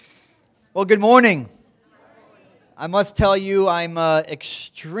Well, good morning. I must tell you, I'm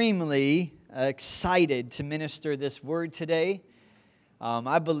extremely excited to minister this word today.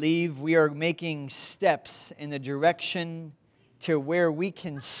 I believe we are making steps in the direction to where we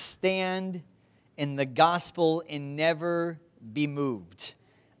can stand in the gospel and never be moved.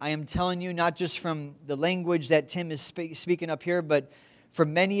 I am telling you, not just from the language that Tim is speaking up here, but for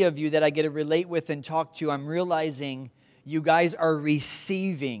many of you that I get to relate with and talk to, I'm realizing you guys are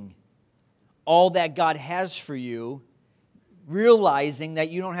receiving all that God has for you, realizing that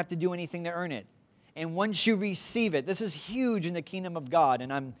you don't have to do anything to earn it. And once you receive it, this is huge in the kingdom of God.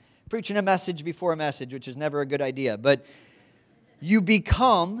 And I'm preaching a message before a message, which is never a good idea. But you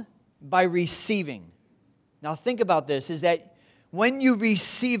become by receiving. Now think about this, is that when you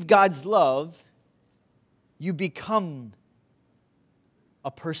receive God's love, you become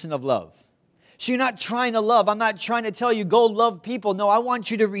a person of love. So you're not trying to love. I'm not trying to tell you, go love people. No, I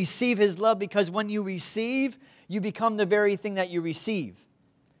want you to receive His love, because when you receive, you become the very thing that you receive.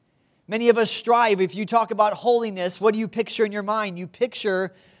 Many of us strive. If you talk about holiness, what do you picture in your mind? You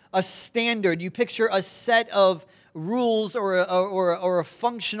picture a standard. You picture a set of rules or a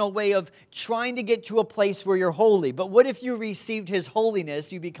functional way of trying to get to a place where you're holy. But what if you received His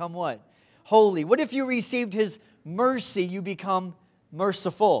holiness? You become what? Holy. What if you received His mercy? You become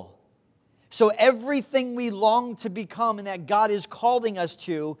merciful. So everything we long to become and that God is calling us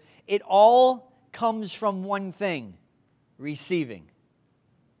to, it all comes from one thing: receiving.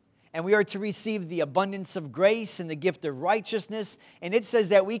 And we are to receive the abundance of grace and the gift of righteousness. And it says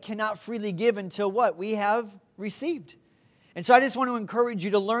that we cannot freely give until what? We have received. And so I just want to encourage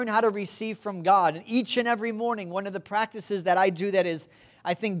you to learn how to receive from God. And each and every morning, one of the practices that I do that is,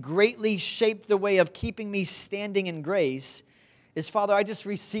 I think, greatly shaped the way of keeping me standing in grace is, Father, I just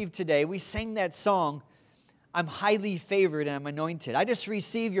received today. We sang that song, I'm highly favored and I'm anointed. I just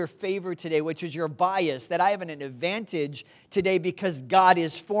receive your favor today, which is your bias, that I have an advantage today because God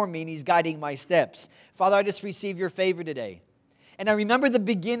is for me and He's guiding my steps. Father, I just receive your favor today. And I remember the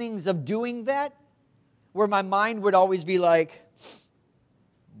beginnings of doing that, where my mind would always be like,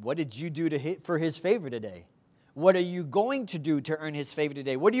 what did you do for His favor today? What are you going to do to earn His favor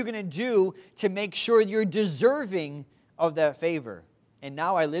today? What are you going to do to make sure you're deserving of that favor? And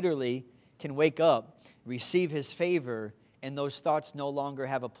now I literally can wake up, receive His favor, and those thoughts no longer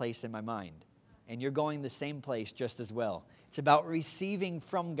have a place in my mind. And you're going the same place just as well. It's about receiving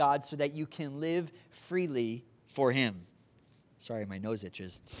from God so that you can live freely for Him. Sorry, my nose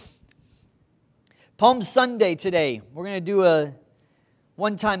itches. Palm Sunday today. We're going to do a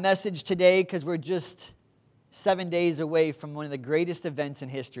one-time message today because we're just 7 days away from one of the greatest events in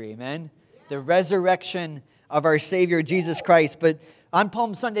history. Amen? The resurrection of our Savior, Jesus Christ. But on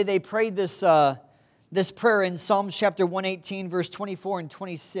Palm Sunday, they prayed this prayer in Psalms chapter 118, verse 24 and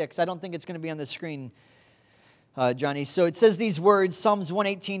 26. I don't think it's going to be on the screen, Johnny. So it says these words, Psalms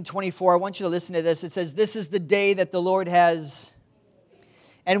 118, 24. I want you to listen to this. It says, "This is the day that the Lord has,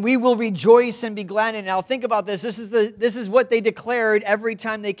 and we will rejoice and be glad in it." Now think about this. This is what they declared every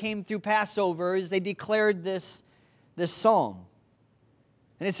time they came through Passover, is they declared this psalm.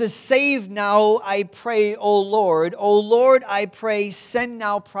 And it says, "Save now, I pray, O Lord. O Lord, I pray, send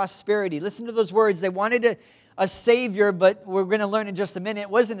now prosperity." Listen to those words. They wanted a Savior, but we're going to learn in just a minute, it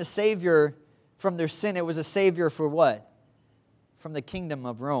wasn't a Savior from their sin. It was a Savior for what? From the kingdom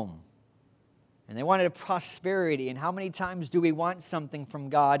of Rome. And they wanted a prosperity. And how many times do we want something from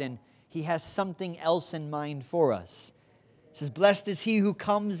God and He has something else in mind for us? It says, "Blessed is he who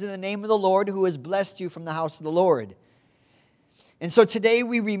comes in the name of the Lord, who has blessed you from the house of the Lord." And so today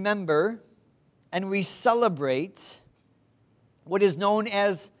we remember and we celebrate what is known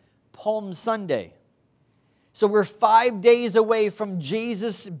as Palm Sunday. So we're 5 days away from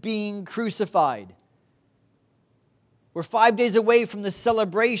Jesus being crucified. We're 5 days away from the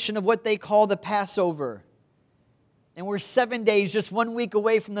celebration of what they call the Passover. And we're 7 days, just 1 week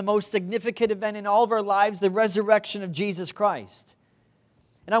away from the most significant event in all of our lives, the resurrection of Jesus Christ.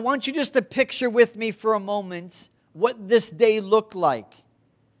 And I want you just to picture with me for a moment what this day looked like,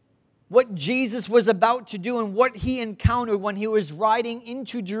 what Jesus was about to do, and what He encountered when He was riding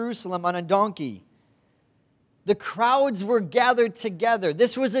into Jerusalem on a donkey. The crowds were gathered together.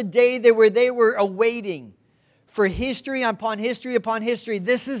 This was a day where they were awaiting for history upon history upon history.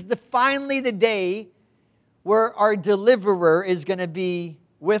 This is finally the day where our deliverer is going to be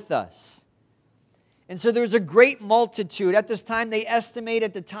with us. And so there's a great multitude. At this time, they estimate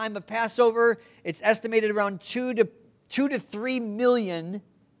at the time of Passover, it's estimated around 2 to 3 million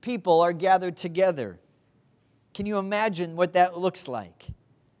people are gathered together. Can you imagine what that looks like?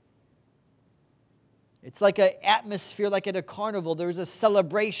 It's like an atmosphere like at a carnival. There was a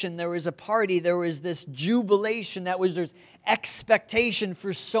celebration, there was a party, there was this jubilation, there's expectation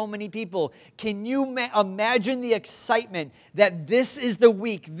for so many people. Can you imagine the excitement that this is the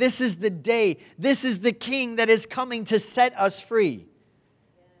week, this is the day, this is the King that is coming to set us free?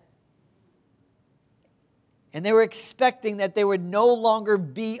 And they were expecting that they would no longer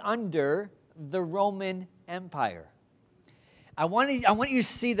be under the Roman Empire. I want you to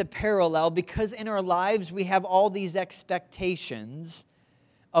see the parallel, because in our lives we have all these expectations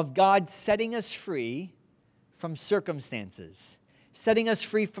of God setting us free from circumstances, setting us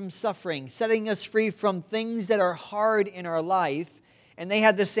free from suffering, setting us free from things that are hard in our life. And they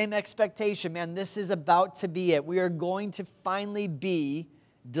had the same expectation. Man, this is about to be it. We are going to finally be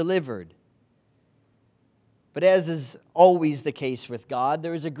delivered. But as is always the case with God,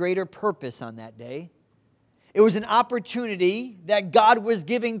 there is a greater purpose on that day. It was an opportunity that God was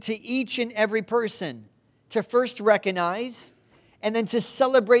giving to each and every person to first recognize and then to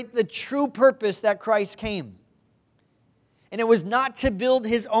celebrate the true purpose that Christ came. And it was not to build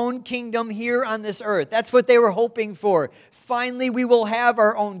his own kingdom here on this earth. That's what they were hoping for. Finally, we will have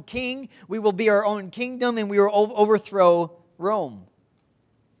our own king, we will be our own kingdom, and we will overthrow Rome.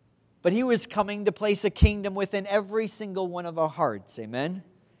 But he was coming to place a kingdom within every single one of our hearts. Amen?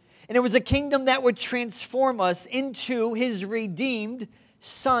 And it was a kingdom that would transform us into his redeemed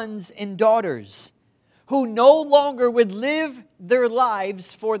sons and daughters, who no longer would live their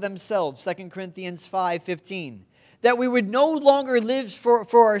lives for themselves. 2 Corinthians 5:15. That we would no longer live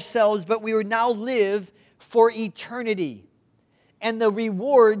for ourselves, but we would now live for eternity and the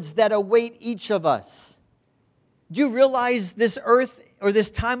rewards that await each of us. Do you realize this earth, or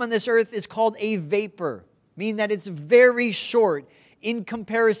this time on this earth, is called a vapor, meaning that it's very short in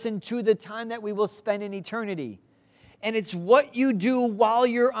comparison to the time that we will spend in eternity. And it's what you do while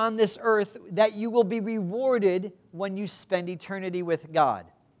you're on this earth that you will be rewarded when you spend eternity with God.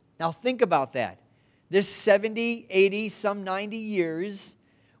 Now think about that. This 70, 80, some 90 years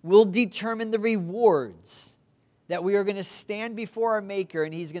will determine the rewards that we are going to stand before our Maker,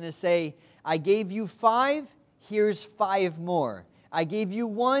 and he's going to say, I gave you 5, here's 5 more. I gave you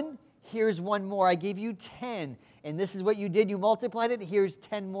 1, here's 1 more. I gave you 10. And this is what you did. You multiplied it. Here's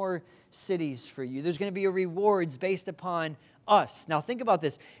 10 more cities for you. There's going to be rewards based upon us. Now think about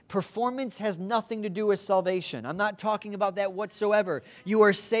this. Performance has nothing to do with salvation. I'm not talking about that whatsoever. You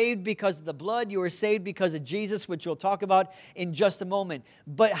are saved because of the blood. You are saved because of Jesus, which we'll talk about in just a moment.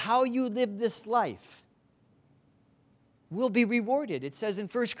 But how you live this life will be rewarded. It says in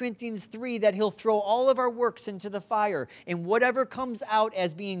 1 Corinthians 3 that he'll throw all of our works into the fire. And whatever comes out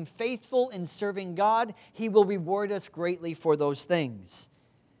as being faithful in serving God, he will reward us greatly for those things.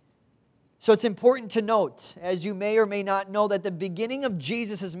 So it's important to note, as you may or may not know, that the beginning of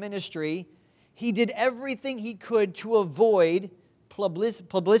Jesus' ministry, he did everything he could to avoid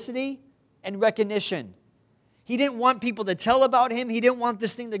publicity and recognition. He didn't want people to tell about him. He didn't want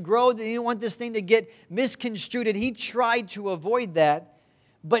this thing to grow. He didn't want this thing to get misconstrued. He tried to avoid that.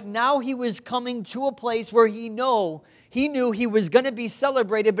 But now he was coming to a place where he knew he was going to be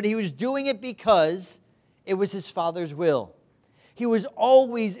celebrated, but he was doing it because it was his Father's will. He was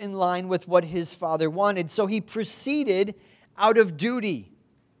always in line with what his Father wanted. So he proceeded out of duty,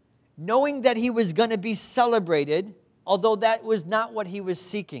 knowing that he was going to be celebrated, although that was not what he was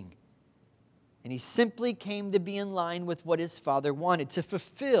seeking. And he simply came to be in line with what his Father wanted, to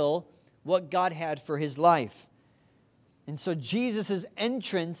fulfill what God had for his life. And so Jesus'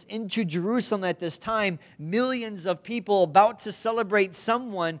 entrance into Jerusalem at this time, millions of people about to celebrate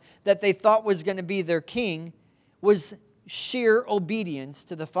someone that they thought was going to be their king, was sheer obedience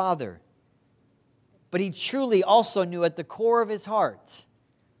to the Father. But he truly also knew at the core of his heart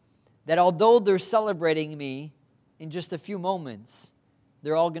that although they're celebrating me in just a few moments,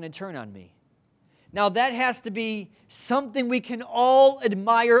 they're all going to turn on me. Now that has to be something we can all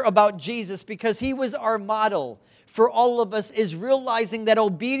admire about Jesus, because he was our model for all of us, is realizing that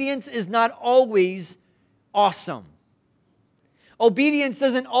obedience is not always awesome. Obedience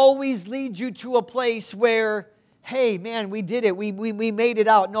doesn't always lead you to a place where, hey, man, we did it. We made it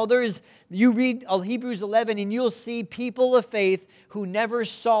out. No, you read Hebrews 11 and you'll see people of faith who never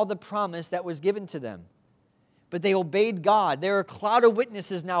saw the promise that was given to them. But they obeyed God. There are a cloud of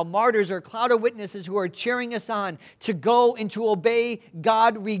witnesses now. Martyrs are a cloud of witnesses who are cheering us on to go and to obey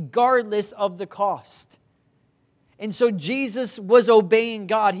God regardless of the cost. And so Jesus was obeying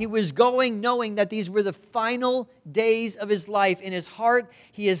God. He was going knowing that these were the final days of his life. In his heart,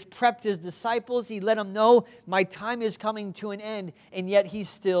 he has prepped his disciples. He let them know, my time is coming to an end, and yet he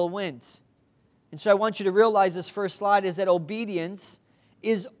still went. And so I want you to realize this first slide is that obedience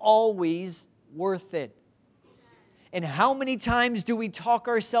is always worth it. And how many times do we talk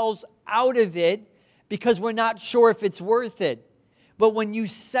ourselves out of it because we're not sure if it's worth it? But when you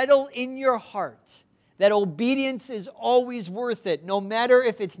settle in your heart that obedience is always worth it, no matter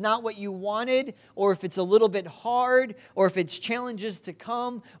if it's not what you wanted, or if it's a little bit hard, or if it's challenges to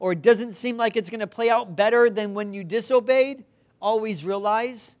come, or it doesn't seem like it's going to play out better than when you disobeyed, always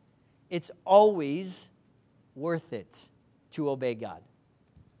realize it's always worth it to obey God.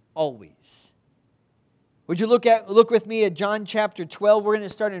 Always. Would you look with me at John chapter 12? We're going to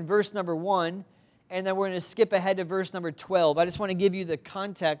start in verse number 1, and then we're going to skip ahead to verse number 12. I just want to give you the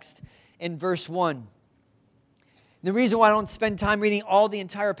context in verse 1. The reason why I don't spend time reading all the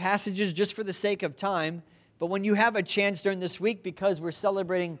entire passages just for the sake of time, but when you have a chance during this week, because we're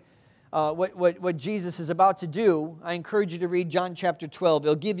celebrating what Jesus is about to do, I encourage you to read John chapter 12.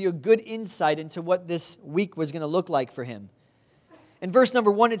 It'll give you a good insight into what this week was going to look like for him. In verse number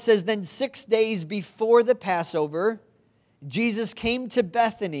 1, it says, "Then 6 days before the Passover, Jesus came to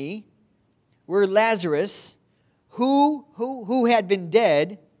Bethany, where Lazarus, who had been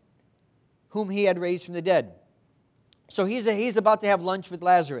dead, whom he had raised from the dead." So he's about to have lunch with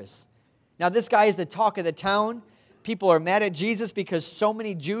Lazarus. Now this guy is the talk of the town. People are mad at Jesus because so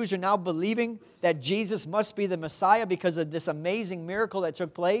many Jews are now believing that Jesus must be the Messiah because of this amazing miracle that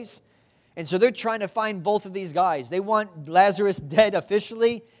took place. And so they're trying to find both of these guys. They want Lazarus dead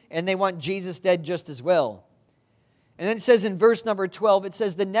officially, and they want Jesus dead just as well. And then it says in verse number 12, it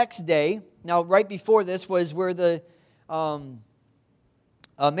says the next day, now right before this was where the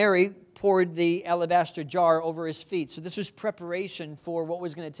Mary poured the alabaster jar over his feet. So this was preparation for what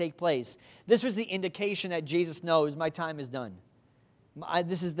was going to take place. This was the indication that Jesus knows my time is done.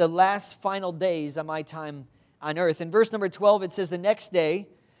 This is the last final days of my time on earth. In verse number 12, it says, the next day,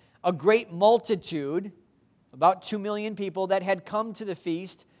 a great multitude, about 2 million people that had come to the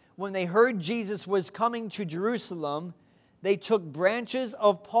feast, when they heard Jesus was coming to Jerusalem, they took branches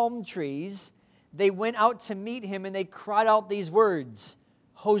of palm trees, they went out to meet him, and they cried out these words,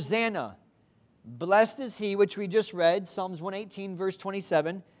 Hosanna, blessed is he, which we just read, Psalms 118, verse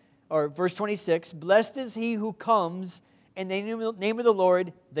 27, or verse 26, blessed is he who comes in the name of the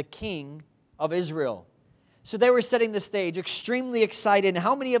Lord, the King of Israel. So they were setting the stage, extremely excited. And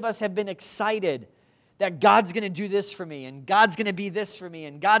how many of us have been excited that God's going to do this for me, and God's going to be this for me,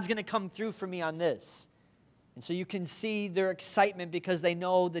 and God's going to come through for me on this? And so you can see their excitement because they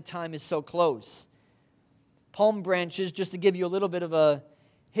know the time is so close. Palm branches, just to give you a little bit of a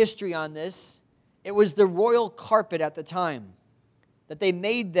history on this, it was the royal carpet at the time that they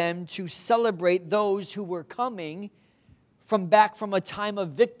made them to celebrate those who were coming back from a time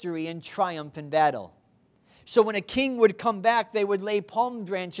of victory and triumph in battle. So when a king would come back, they would lay palm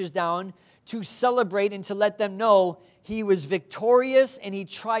branches down to celebrate and to let them know he was victorious and he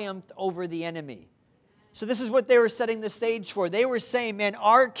triumphed over the enemy. So this is what they were setting the stage for. They were saying, man,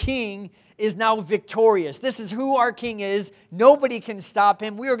 our king is now victorious. This is who our king is. Nobody can stop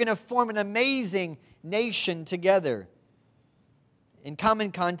him. We are going to form an amazing nation together. In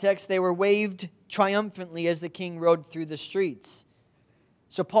common context, they were waved triumphantly as the king rode through the streets.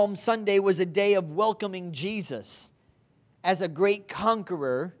 So Palm Sunday was a day of welcoming Jesus as a great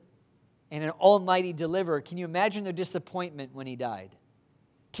conqueror and an almighty deliverer. Can you imagine their disappointment when he died?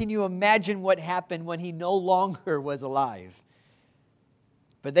 Can you imagine what happened when he no longer was alive?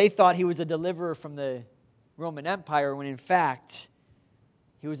 But they thought he was a deliverer from the Roman Empire, when in fact,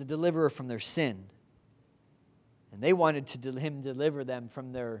 he was a deliverer from their sin. And they wanted him to deliver them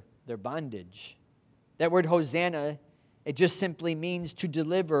from their bondage. That word Hosanna, it just simply means to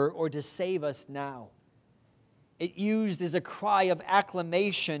deliver or to save us now. It used as a cry of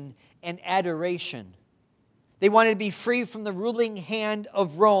acclamation and adoration. They wanted to be free from the ruling hand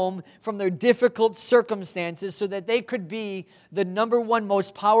of Rome, from their difficult circumstances, so that they could be the number one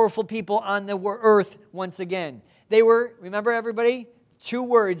most powerful people on the earth once again. They were, remember everybody, 2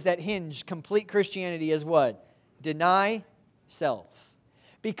 words that hinge complete Christianity is what? Deny self.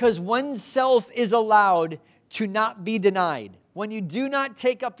 Because when self is allowed to not be denied, when you do not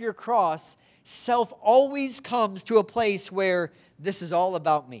take up your cross, self always comes to a place where this is all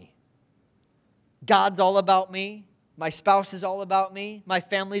about me. God's all about me. My spouse is all about me. My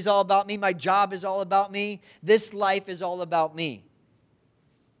family's all about me. My job is all about me. This life is all about me.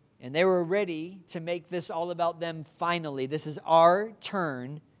 And they were ready to make this all about them finally. This is our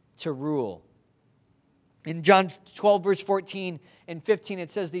turn to rule. In John 12, verse 14 and 15,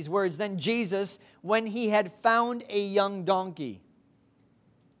 it says these words, Then Jesus, when he had found a young donkey,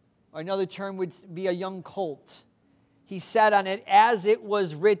 or another term would be a young colt, he sat on it as it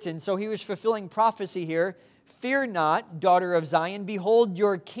was written. So he was fulfilling prophecy here. Fear not, daughter of Zion. Behold,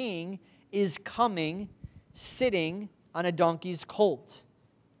 your king is coming sitting on a donkey's colt.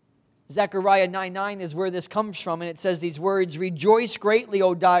 Zechariah 9:9 is where this comes from, and it says these words, "Rejoice greatly,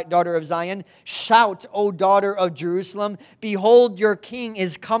 O daughter of Zion. Shout, O daughter of Jerusalem. Behold, your king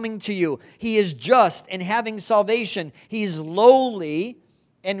is coming to you. He is just and having salvation. He is lowly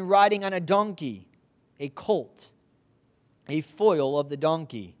and riding on a donkey, a colt, a foal of the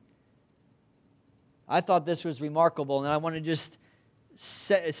donkey." I thought this was remarkable, and I want to just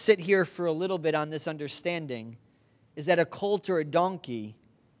sit here for a little bit on this understanding, is that a colt or a donkey,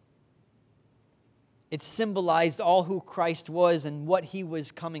 it symbolized all who Christ was and what he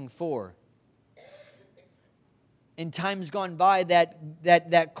was coming for. In times gone by,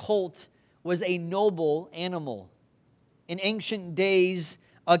 that colt was a noble animal. In ancient days,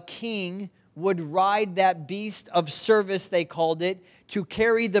 a king would ride that beast of service, they called it, to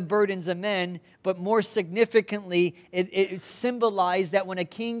carry the burdens of men. But more significantly, it symbolized that when a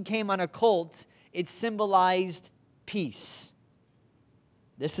king came on a colt, it symbolized peace.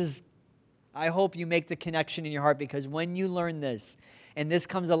 I hope you make the connection in your heart, because when you learn this and this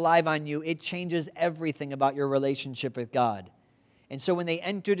comes alive on you, it changes everything about your relationship with God. And so when they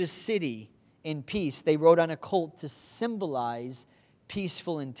entered a city in peace, they rode on a colt to symbolize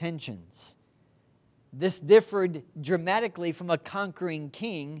peaceful intentions. This differed dramatically from a conquering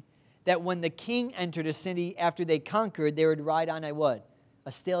king, that when the king entered a city after they conquered, they would ride on a what?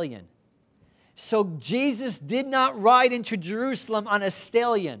 A stallion. So Jesus did not ride into Jerusalem on a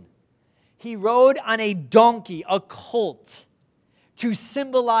stallion. He rode on a donkey, a colt, to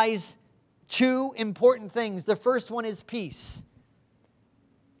symbolize two important things. The first one is peace.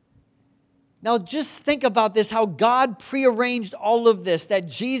 Now just think about this, how God prearranged all of this, that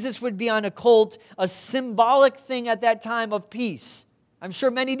Jesus would be on a colt, a symbolic thing at that time of peace. I'm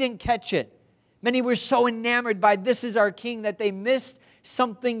sure many didn't catch it. Many were so enamored by this is our king that they missed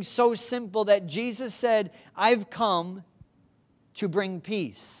something so simple, that Jesus said, "I've come to bring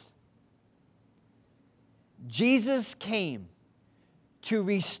peace." Jesus came to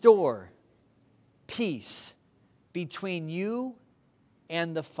restore peace between you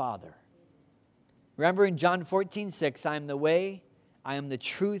and the Father. Remember in John 14:6, "I am the way, I am the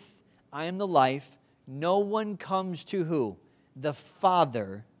truth, I am the life. No one comes to" who? The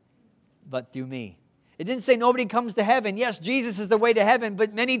Father, "but through me." It didn't say nobody comes to heaven. Yes, Jesus is the way to heaven,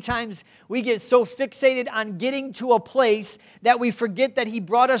 but many times we get so fixated on getting to a place that we forget that he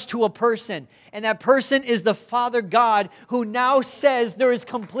brought us to a person. And that person is the Father God, who now says there is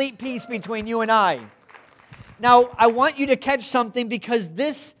complete peace between you and I. Now, I want you to catch something, because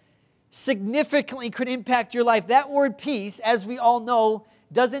this significantly could impact your life. That word peace, as we all know,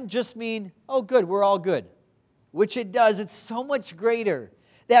 doesn't just mean, oh good, we're all good. Which it does. It's so much greater.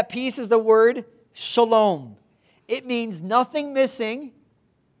 That peace is the word shalom. It means nothing missing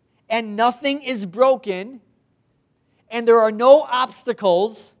and nothing is broken, and there are no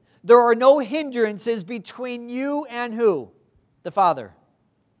obstacles, there are no hindrances between you and who? The Father.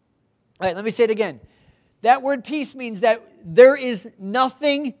 All right, let me say it again. That word peace means that there is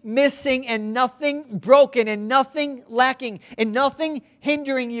nothing missing and nothing broken and nothing lacking and nothing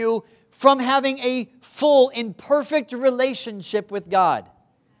hindering you from having a full and perfect relationship with God.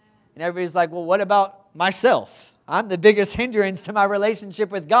 And everybody's like, well, what about myself? I'm the biggest hindrance to my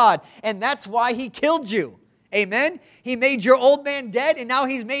relationship with God. And that's why he killed you. Amen? He made your old man dead, and now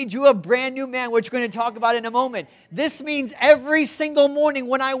he's made you a brand new man, which we're going to talk about in a moment. This means every single morning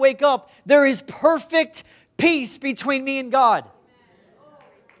when I wake up, there is perfect peace between me and God.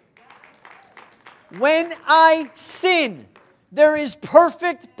 When I sin, there is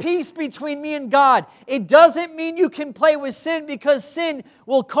perfect peace between me and God. It doesn't mean you can play with sin, because sin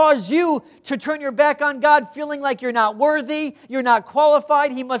will cause you to turn your back on God, feeling like you're not worthy, you're not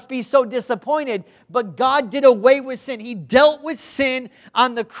qualified, he must be so disappointed. But God did away with sin. He dealt with sin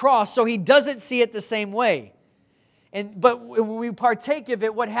on the cross, so he doesn't see it the same way. But when we partake of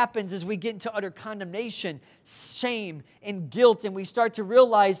it, what happens is we get into utter condemnation, shame, and guilt, and we start to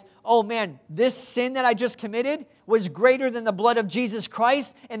realize, oh man, this sin that I just committed was greater than the blood of Jesus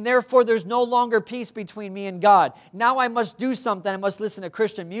Christ, and therefore there's no longer peace between me and God. Now I must do something. I must listen to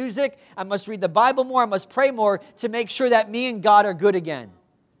Christian music. I must read the Bible more. I must pray more to make sure that me and God are good again.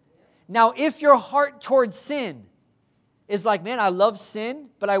 Now, if your heart towards sin is like, man, I love sin,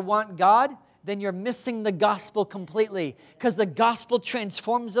 but I want God, then you're missing the gospel completely, because the gospel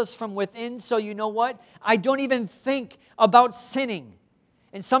transforms us from within. So you know what? I don't even think about sinning.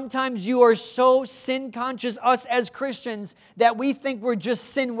 And sometimes you are so sin conscious, us as Christians, that we think we're just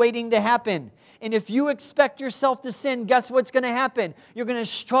sin waiting to happen. And if you expect yourself to sin, guess what's going to happen? You're going to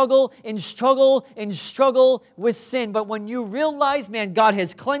struggle and struggle and struggle with sin. But when you realize, man, God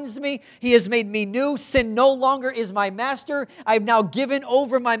has cleansed me. He has made me new. Sin no longer is my master. I've now given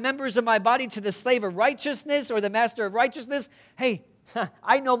over my members of my body to the slave of righteousness or the master of righteousness. Hey,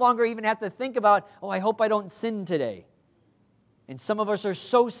 I no longer even have to think about, oh, I hope I don't sin today. And some of us are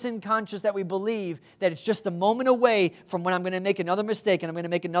so sin conscious that we believe that it's just a moment away from when I'm going to make another mistake, and I'm going to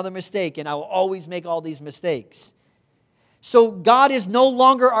make another mistake, and I will always make all these mistakes. So God is no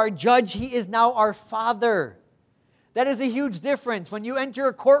longer our judge. He is now our Father. That is a huge difference. When you enter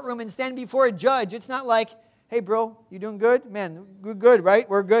a courtroom and stand before a judge, it's not like, hey, bro, you doing good? Man, we're good, right?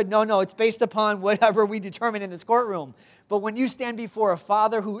 We're good. No, it's based upon whatever we determine in this courtroom. But when you stand before a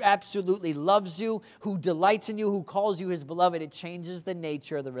Father who absolutely loves you, who delights in you, who calls you His beloved, it changes the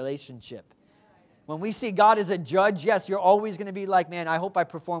nature of the relationship. When we see God as a judge, yes, you're always going to be like, man, I hope I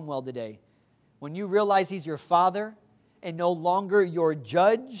perform well today. When you realize He's your Father and no longer your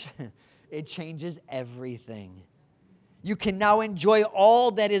judge, it changes everything. You can now enjoy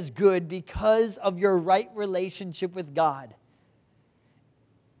all that is good because of your right relationship with God.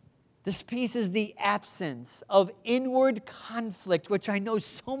 This peace is the absence of inward conflict, which I know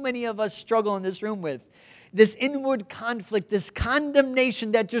so many of us struggle in this room with. This inward conflict, this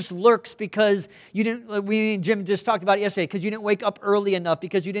condemnation that just lurks because you didn't, Jim just talked about it yesterday, because you didn't wake up early enough,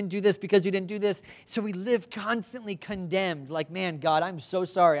 because you didn't do this, because you didn't do this. So we live constantly condemned, like, man, God, I'm so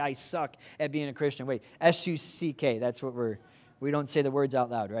sorry, I suck at being a Christian. Wait, S-U-C-K, that's what we don't say the words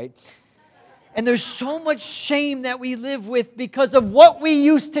out loud, right? And there's so much shame that we live with because of what we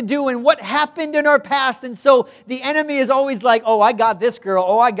used to do and what happened in our past. And so the enemy is always like, oh, I got this girl.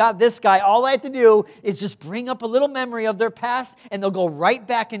 Oh, I got this guy. All I have to do is just bring up a little memory of their past, and they'll go right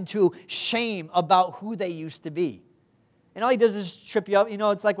back into shame about who they used to be. And all he does is trip you up. You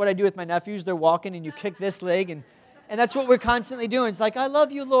know, it's like what I do with my nephews. They're walking, and you kick this leg, and that's what we're constantly doing. It's like, I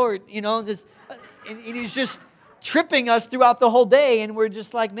love you, Lord. You know, this, and he's just tripping us throughout the whole day, and we're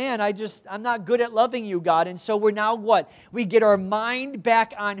just like, man, I'm not good at loving you, God. And so we're now what? We get our mind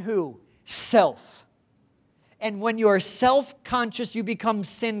back on who? Self. And when you're self-conscious, you become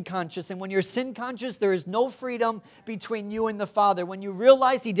sin-conscious. And when you're sin-conscious, there is no freedom between you and the Father. When you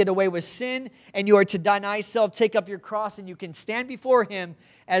realize He did away with sin, and you are to deny self, take up your cross, and you can stand before Him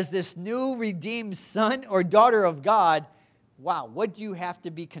as this new redeemed son or daughter of God, wow, what do you have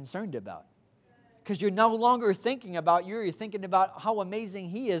to be concerned about? Because you're no longer thinking about you, you're thinking about how amazing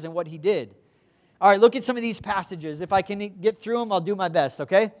He is and what He did. All right, look at some of these passages. If I can get through them, I'll do my best,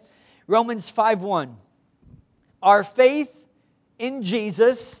 okay? Romans 5:1. Our faith in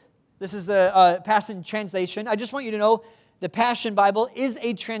Jesus, this is the Passion Translation. I just want you to know the Passion Bible is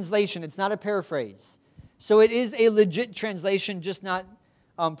a translation. It's not a paraphrase. So it is a legit translation, just not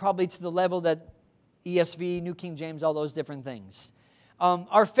probably to the level that ESV, New King James, all those different things.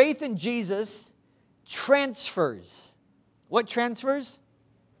 Our faith in Jesus transfers. What transfers?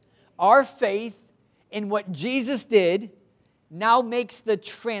 Our faith in what Jesus did now makes the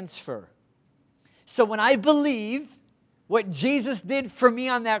transfer. So when I believe what Jesus did for me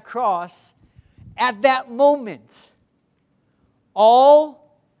on that cross, at that moment,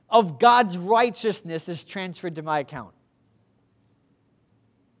 all of God's righteousness is transferred to my account.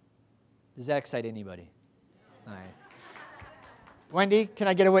 Does that excite anybody? All right. Wendy, can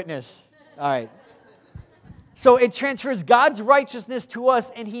I get a witness? All right. So it transfers God's righteousness to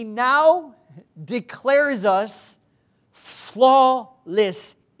us, and He now declares us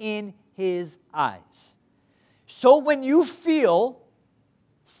flawless in His eyes. So when you feel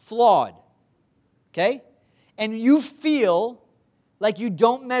flawed, okay, and you feel like you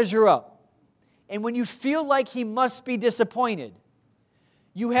don't measure up, and when you feel like He must be disappointed,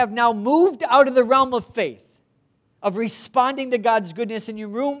 you have now moved out of the realm of faith, of responding to God's goodness, and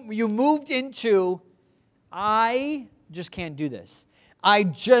you moved into, I just can't do this. I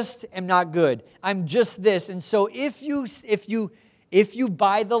just am not good. I'm just this. And so if you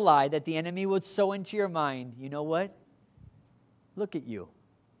buy the lie that the enemy would sow into your mind, you know what? Look at you.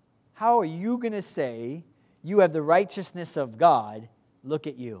 How are you going to say you have the righteousness of God? Look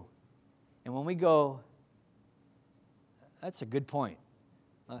at you. And when we go, that's a good point.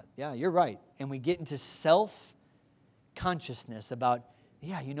 Yeah, you're right. And we get into self-consciousness about,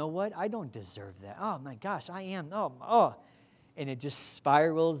 yeah, you know what? I don't deserve that. Oh, my gosh, I am. Oh. And it just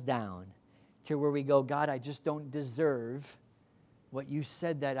spirals down to where we go, God, I just don't deserve what you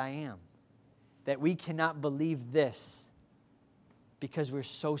said that I am. That we cannot believe this because we're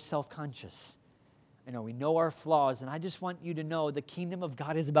so self-conscious. We know our flaws, and I just want you to know the kingdom of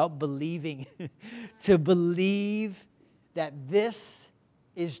God is about believing. To believe that this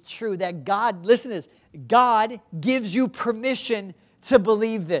is true, that God, listen to this, God gives you permission to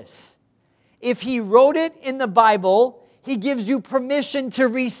believe this. If He wrote it in the Bible, He gives you permission to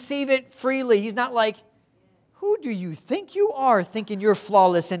receive it freely. He's not like, who do you think you are thinking you're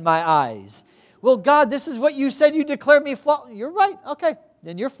flawless in my eyes? Well, God, this is what you said. You declared me flawless. You're right. Okay.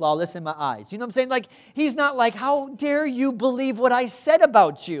 Then you're flawless in my eyes. You know what I'm saying? Like, He's not like, how dare you believe what I said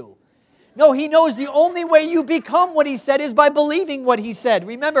about you? No, He knows the only way you become what He said is by believing what He said.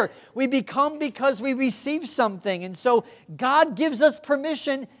 Remember, we become because we receive something. And so God gives us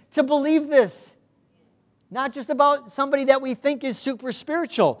permission to believe this. Not just about somebody that we think is super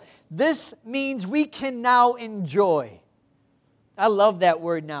spiritual. This means we can now enjoy. I love that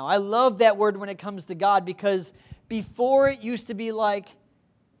word now. I love that word when it comes to God, because before it used to be like,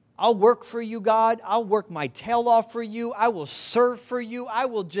 I'll work for you, God. I'll work my tail off for you. I will serve for you. I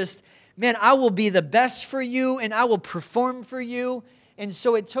will be the best for you, and I will perform for you. And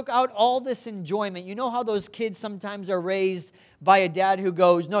so it took out all this enjoyment. You know how those kids sometimes are raised by a dad who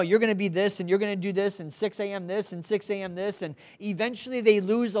goes, no, you're going to be this, and you're going to do this, and 6 a.m. this, and 6 a.m. this, and eventually they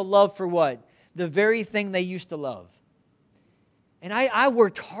lose a love for what? The very thing they used to love. And I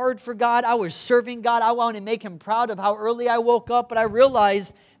worked hard for God. I was serving God. I wanted to make Him proud of how early I woke up. But I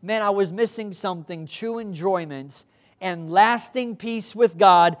realized, man, I was missing something. True enjoyment and lasting peace with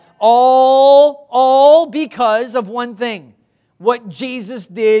God. All because of one thing. What Jesus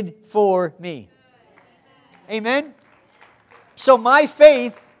did for me. Amen? So my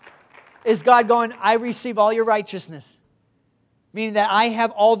faith is God going, I receive all your righteousness. Meaning that I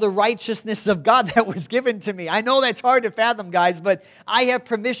have all the righteousness of God that was given to me. I know that's hard to fathom, guys, but I have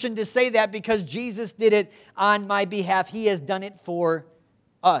permission to say that because Jesus did it on my behalf. He has done it for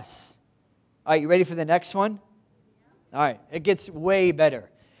us. All right, you ready for the next one? All right, it gets way better.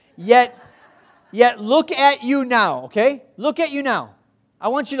 Yet look at you now, okay? Look at you now. I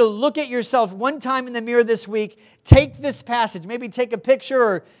want you to look at yourself one time in the mirror this week. Take this passage. Maybe take a picture,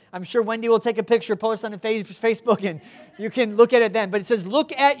 or I'm sure Wendy will take a picture, post on the Facebook, and you can look at it then. But it says,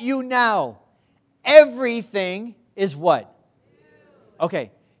 look at you now. Everything is what?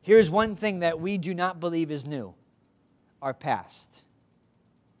 Okay, here's one thing that we do not believe is new. Our past.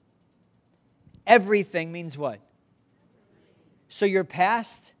 Everything means what? So your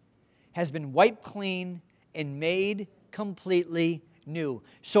past has been wiped clean and made completely new.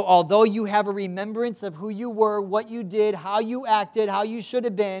 So although you have a remembrance of who you were, what you did, how you acted, how you should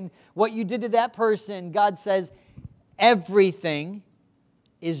have been, what you did to that person, God says everything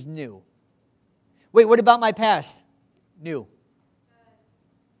is new. Wait, what about my past? New.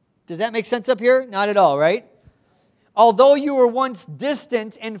 Does that make sense up here? Not at all, right? Although you were once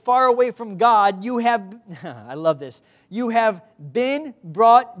distant and far away from God, you have, I love this, you have been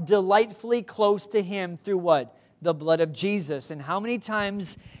brought delightfully close to Him through what? The blood of Jesus. And how many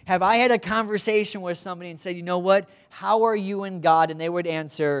times have I had a conversation with somebody and said, you know what? How are you in God? And they would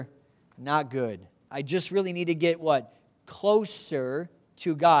answer, not good. I just really need to get what? Closer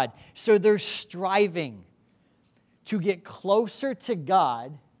to God. So they're striving to get closer to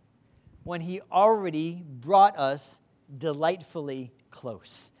God when He already brought us delightfully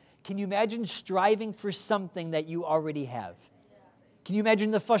close. Can you imagine striving for something that you already have? Can you imagine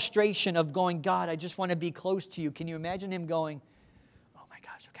the frustration of going, God, I just want to be close to you? Can you imagine Him going, oh my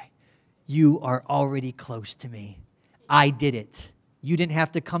gosh, okay, you are already close to me. I did it. You didn't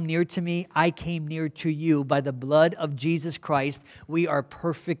have to come near to me. I came near to you by the blood of Jesus Christ. We are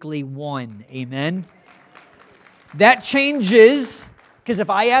perfectly one. Amen? That changes, because if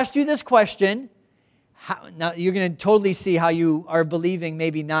I asked you this question, now you're going to totally see how you are believing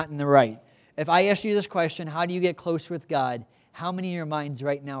maybe not in the right. If I asked you this question, how do you get close with God? How many in your minds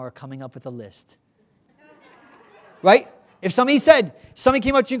right now are coming up with a list? Right? If somebody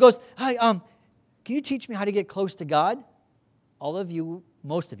came up to you and goes, hi, can you teach me how to get close to God? All of you,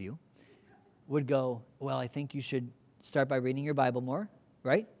 most of you, would go, well, I think you should start by reading your Bible more,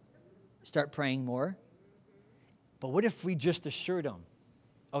 right? Start praying more. But what if we just assured them,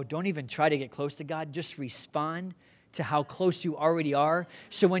 oh, don't even try to get close to God. Just respond to how close you already are.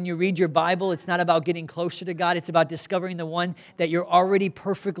 So when you read your Bible, it's not about getting closer to God. It's about discovering the one that you're already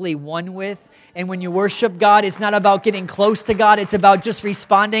perfectly one with. And when you worship God, it's not about getting close to God. It's about just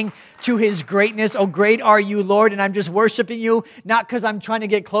responding to His greatness. Oh, great are you, Lord. And I'm just worshiping you, not because I'm trying to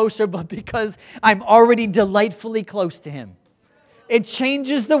get closer, but because I'm already delightfully close to Him. It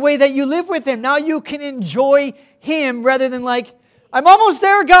changes the way that you live with Him. Now you can enjoy Him rather than like, I'm almost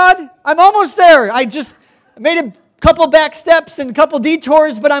there, God. I'm almost there. I just made a couple back steps and a couple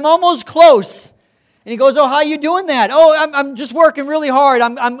detours, but I'm almost close. And He goes, oh, how are you doing that? Oh, I'm just working really hard.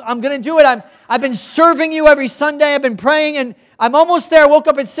 I'm going to do it. I've been serving you every Sunday. I've been praying, and I'm almost there. I woke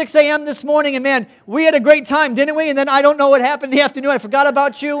up at 6 a.m. this morning, and man, we had a great time, didn't we? And then I don't know what happened in the afternoon. I forgot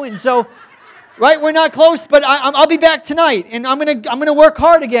about you, and so, right, we're not close, but I'll be back tonight, and I'm gonna work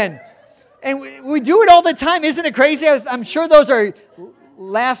hard again. And we do it all the time. Isn't it crazy? I'm sure those are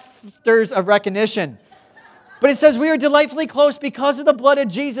laughters of recognition. But it says we are delightfully close because of the blood of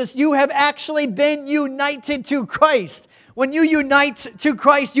Jesus. You have actually been united to Christ. When you unite to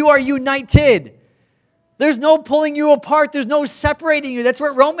Christ, you are united. There's no pulling you apart. There's no separating you. That's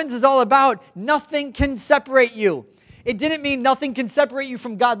what Romans is all about. Nothing can separate you. It didn't mean nothing can separate you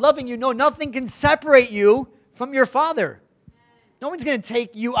from God loving you. No, nothing can separate you from your Father. No one's going to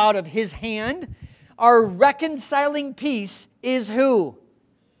take you out of His hand. Our reconciling peace is who?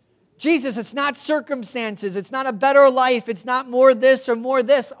 Jesus. It's not circumstances. It's not a better life. It's not more this or more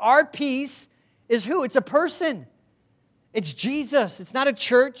this. Our peace is who? It's a person. It's Jesus. It's not a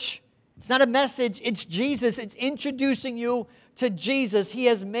church. It's not a message. It's Jesus. It's introducing you to Jesus. He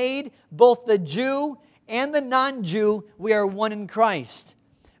has made both the Jew and the non-Jew, we are one in Christ.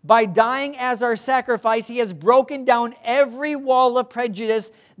 By dying as our sacrifice, He has broken down every wall of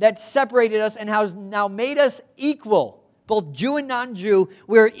prejudice that separated us and has now made us equal. Both Jew and non-Jew,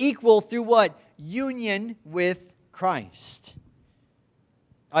 we are equal through what? Union with Christ.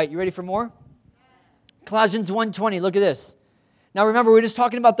 All right, you ready for more? Colossians 1:20, look at this. Now remember, we're just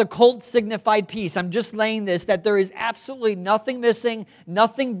talking about the colt signified peace. I'm just laying this, that there is absolutely nothing missing,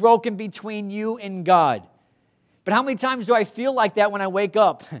 nothing broken between you and God. But how many times do I feel like that when I wake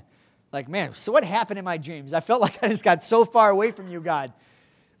up? Like, man, so what happened in my dreams? I felt like I just got so far away from you, God.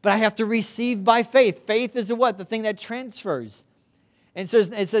 But I have to receive by faith. Faith is the what? The thing that transfers. And so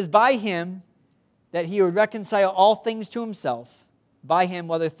it says, by Him, that He would reconcile all things to Himself. By Him,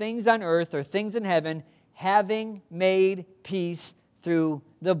 whether things on earth or things in heaven, having made peace through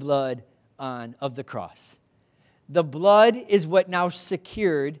the blood of the cross. The blood is what now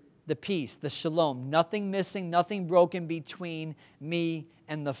secured the peace, the shalom. Nothing missing, nothing broken between me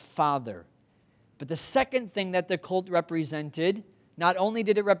and the Father. But the second thing that the colt represented, not only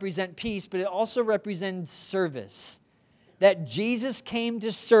did it represent peace, but it also represented service. That Jesus came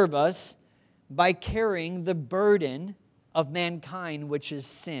to serve us by carrying the burden of mankind, which is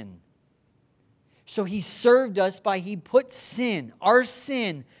sin. So He served us by He put sin, our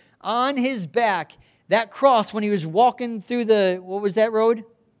sin, on His back. That cross, when He was walking through what was that road?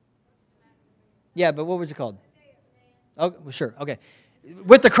 Yeah, but what was it called? Oh, sure, okay.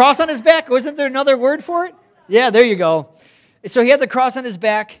 With the cross on His back? Wasn't there another word for it? Yeah, there you go. So He had the cross on His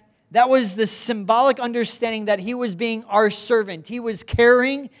back. That was the symbolic understanding that He was being our servant. He was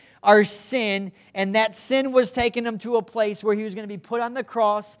carrying our sin, and that sin was taking Him to a place where He was going to be put on the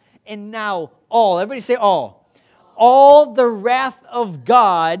cross. And now everybody say all the wrath of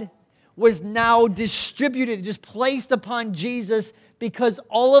God was now distributed, just placed upon Jesus, because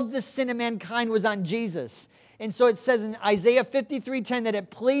all of the sin of mankind was on Jesus. And so it says in Isaiah 53:10 that it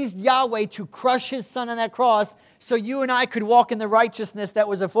pleased Yahweh to crush His Son on that cross so you and I could walk in the righteousness that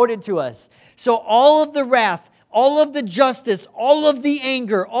was afforded to us. So all of the wrath, all of the justice, all of the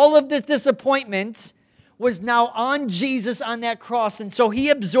anger, all of this disappointment was now on Jesus on that cross. And so He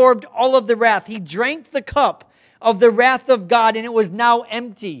absorbed all of the wrath. He drank the cup of the wrath of God, and it was now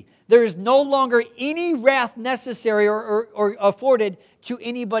empty. There is no longer any wrath necessary or afforded to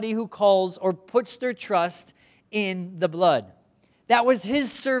anybody who calls or puts their trust in the blood. That was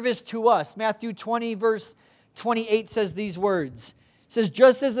His service to us. Matthew 20, verse 28 says these words. It says,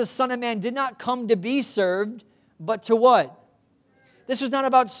 just as the Son of Man did not come to be served, but to what? This was not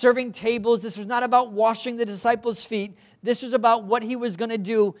about serving tables. This was not about washing the disciples' feet. This was about what He was going to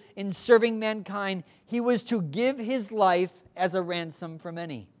do in serving mankind. He was to give His life as a ransom for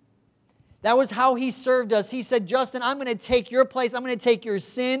many. That was how He served us. He said, Justin, I'm going to take your place. I'm going to take your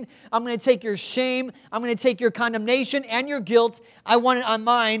sin. I'm going to take your shame. I'm going to take your condemnation and your guilt. I want it on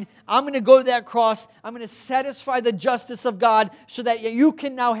mine. I'm going to go to that cross. I'm going to satisfy the justice of God so that you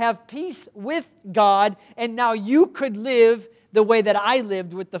can now have peace with God, and now you could live the way that I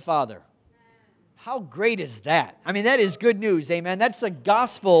lived with the Father. How great is that? I mean, that is good news, amen? That's the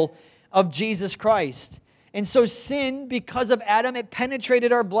gospel of Jesus Christ. And so sin, because of Adam, it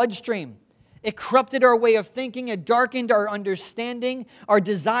penetrated our bloodstream. It corrupted our way of thinking. It darkened our understanding, our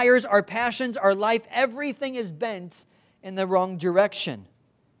desires, our passions, our life. Everything is bent in the wrong direction.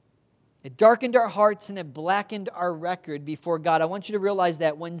 It darkened our hearts and it blackened our record before God. I want you to realize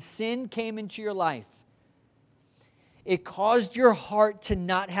that when sin came into your life, it caused your heart to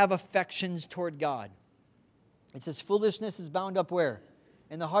not have affections toward God. It says foolishness is bound up where?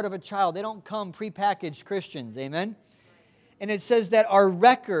 In the heart of a child. They don't come prepackaged Christians, amen? And it says that our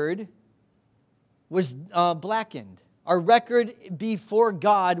record was blackened. Our record before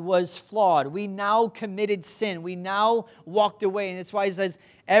God was flawed. We now committed sin. We now walked away. And that's why he says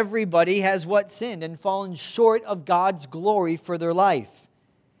everybody has what? Sinned and fallen short of God's glory for their life.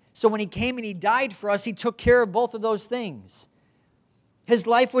 So when he came and he died for us, he took care of both of those things. His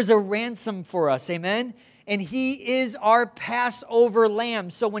life was a ransom for us. Amen? And he is our Passover lamb.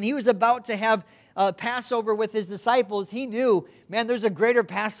 So when he was about to have Passover with his disciples, he knew, man, there's a greater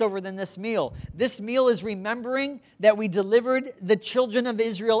Passover than this meal. This meal is remembering that we delivered the children of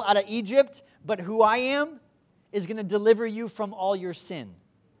Israel out of Egypt, but who I am is going to deliver you from all your sin.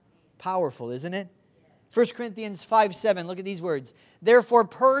 Powerful, isn't it? 1 Corinthians 5:7, look at these words. Therefore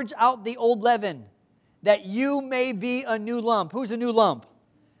purge out the old leaven, that you may be a new lump. Who's a new lump?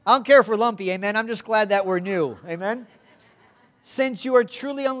 I don't care if we're lumpy, amen? I'm just glad that we're new, amen? Since you are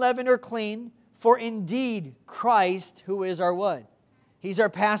truly unleavened or clean, for indeed Christ, who is our what? He's our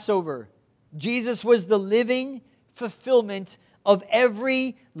Passover. Jesus was the living fulfillment of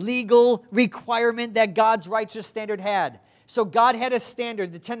every legal requirement that God's righteous standard had. So God had a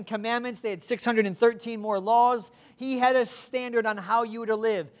standard. The 10 Commandments, they had 613 more laws. He had a standard on how you were to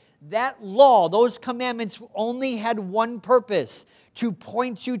live. That law, those commandments only had one purpose, to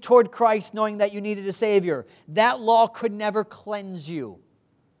point you toward Christ, knowing that you needed a Savior. That law could never cleanse you.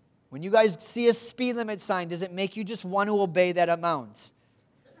 When you guys see a speed limit sign, does it make you just want to obey that amount?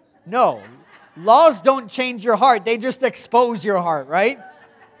 No. Laws don't change your heart. They just expose your heart, right?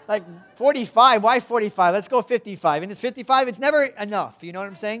 Like 45, why 45? Let's go 55. And it's 55, it's never enough. You know what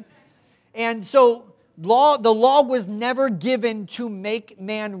I'm saying? And so the law was never given to make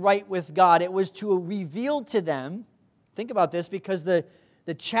man right with God. It was to reveal to them. Think about this, because the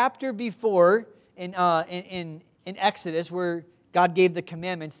chapter before in Exodus, where God gave the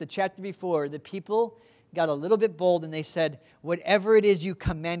commandments, the chapter before, the people got a little bit bold and they said, whatever it is you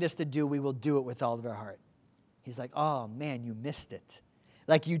command us to do, we will do it with all of our heart. He's like, oh man, you missed it.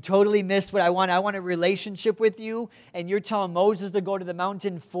 Like you totally missed what I want. I want a relationship with you, and you're telling Moses to go to the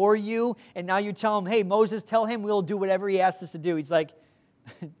mountain for you, and now you tell him, hey, Moses, tell him we'll do whatever he asks us to do. He's like,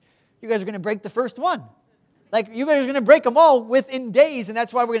 you guys are going to break the first one. Like, you guys are going to break them all within days, and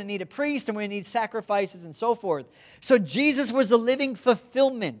that's why we're going to need a priest, and we're going to need sacrifices and so forth. So Jesus was the living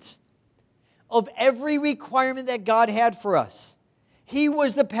fulfillment of every requirement that God had for us. He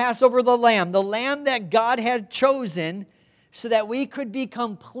was the Passover the lamb that God had chosen so that we could be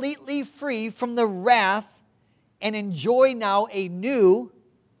completely free from the wrath and enjoy now a new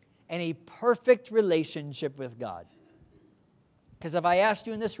and a perfect relationship with God. Because if I asked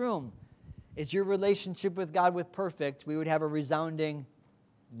you in this room, is your relationship with God perfect? We would have a resounding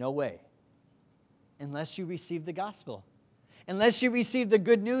no way. Unless you receive the gospel. Unless you receive the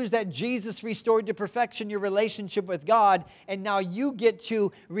good news that Jesus restored to perfection your relationship with God, and now you get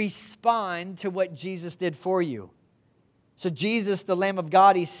to respond to what Jesus did for you. So Jesus, the Lamb of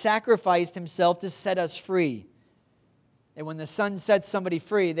God, He sacrificed Himself to set us free. And when the Son sets somebody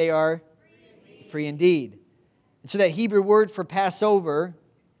free, they are free indeed. And so that Hebrew word for Passover,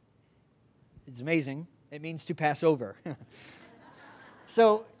 it's amazing. It means to pass over.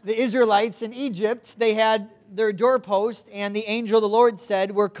 So the Israelites in Egypt, they had their doorpost, and the angel of the Lord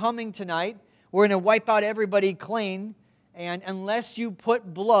said, we're coming tonight. We're going to wipe out everybody clean. And unless you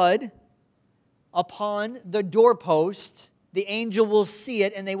put blood upon the doorpost, the angel will see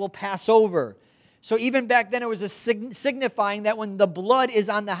it and they will pass over. So even back then it was a signifying that when the blood is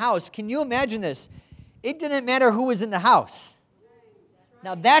on the house. Can you imagine this? It didn't matter who was in the house.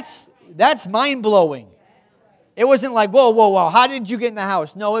 Now that's mind-blowing. It wasn't like, whoa, how did you get in the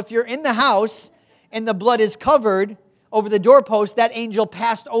house? No, if you're in the house and the blood is covered over the doorpost, that angel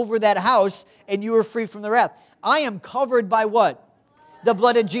passed over that house and you were free from the wrath. I am covered by what? The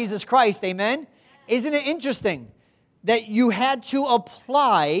blood of Jesus Christ, amen? Isn't it interesting that you had to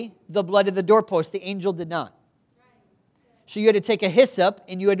apply the blood of the doorpost? The angel did not. So you had to take a hyssop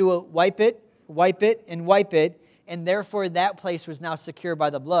and you had to wipe it, and therefore that place was now secure by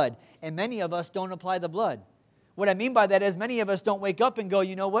the blood. And many of us don't apply the blood. What I mean by that is many of us don't wake up and go,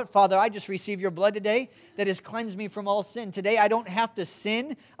 you know what, Father, I just received your blood today that has cleansed me from all sin. Today I don't have to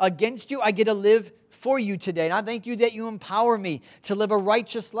sin against you. I get to live for you today. And I thank you that you empower me to live a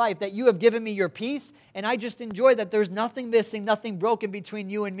righteous life, that you have given me your peace. And I just enjoy that there's nothing missing, nothing broken between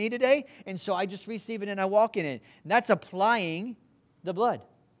you and me today. And so I just receive it and I walk in it. And that's applying the blood.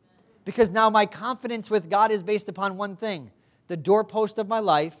 Because now my confidence with God is based upon one thing. The doorposts of my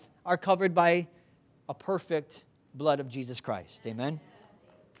life are covered by a perfect blood of Jesus Christ. Amen?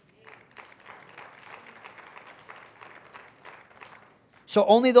 So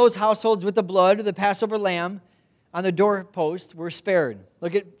only those households with the blood of the Passover lamb on the doorpost were spared.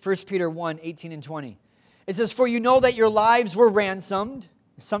 Look at 1 Peter 1, 18 and 20. It says, for you know that your lives were ransomed.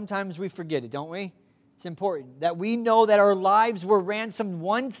 Sometimes we forget it, don't we? It's important that we know that our lives were ransomed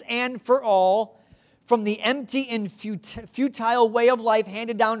once and for all from the empty and futile way of life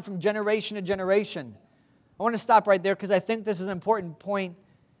handed down from generation to generation. I want to stop right there because I think this is an important point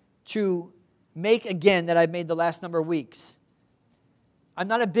to make again that I've made the last number of weeks. I'm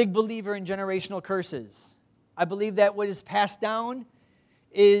not a big believer in generational curses. I believe that what is passed down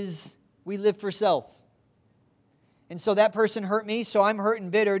is we live for self. And so that person hurt me, so I'm hurt and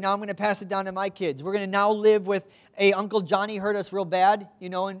bitter. Now I'm going to pass it down to my kids. We're going to now live with, hey, Uncle Johnny hurt us real bad,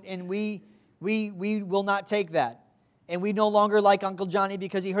 and we will not take that. And we no longer like Uncle Johnny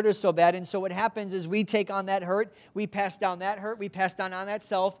because he hurt us so bad. And so what happens is we take on that hurt, we pass down that hurt, we pass down on that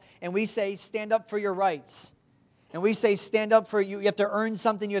self, and we say, stand up for your rights. And we say, stand up for you. You have to earn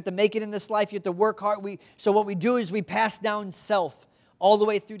something. You have to make it in this life. You have to work hard. So what we do is we pass down self all the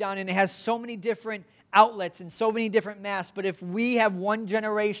way through down. And it has so many different outlets and so many different masks. But if we have one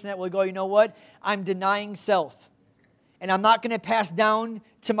generation that will go, you know what? I'm denying self. And I'm not going to pass down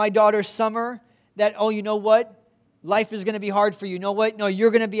to my daughter Summer that, oh, you know what? Life is going to be hard for you. You know what? No,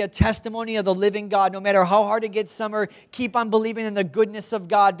 you're going to be a testimony of the living God. No matter how hard it gets, Summer, keep on believing in the goodness of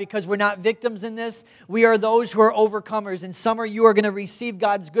God because we're not victims in this. We are those who are overcomers. And Summer, you are going to receive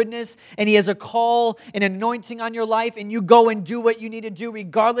God's goodness, and He has a call, an anointing on your life, and you go and do what you need to do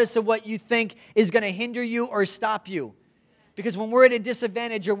regardless of what you think is going to hinder you or stop you. Because when we're at a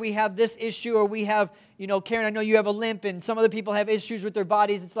disadvantage or we have this issue or we have, Karen, I know you have a limp and some other people have issues with their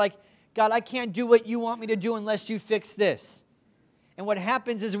bodies, it's like, God, I can't do what you want me to do unless you fix this. And what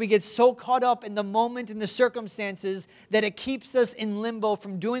happens is we get so caught up in the moment and the circumstances that it keeps us in limbo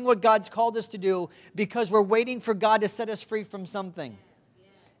from doing what God's called us to do because we're waiting for God to set us free from something.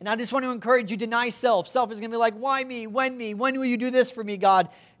 And I just want to encourage you, deny self. Self is going to be like, why me? When me? When will you do this for me, God?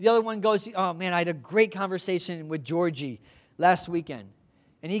 The other one goes, oh man, I had a great conversation with Georgie last weekend.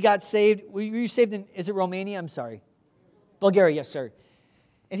 And he got saved. Were you saved in, is it Romania? I'm sorry. Bulgaria, yes, sir.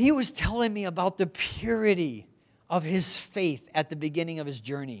 And he was telling me about the purity of his faith at the beginning of his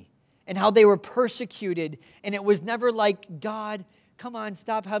journey and how they were persecuted. And it was never like, God, come on,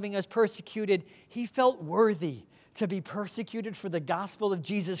 stop having us persecuted. He felt worthy to be persecuted for the gospel of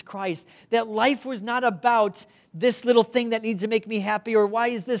Jesus Christ. That life was not about this little thing that needs to make me happy or why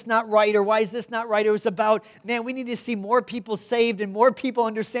is this not right or why is this not right. It was about, man, we need to see more people saved and more people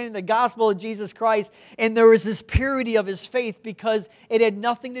understanding the gospel of Jesus Christ. And there was this purity of his faith because it had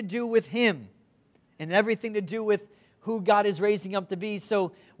nothing to do with him and everything to do with who God is raising up to be.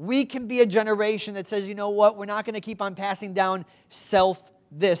 So we can be a generation that says, you know what, we're not going to keep on passing down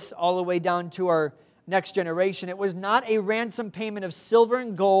this all the way down to our next generation. It was not a ransom payment of silver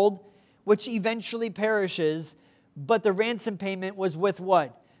and gold, which eventually perishes, but the ransom payment was with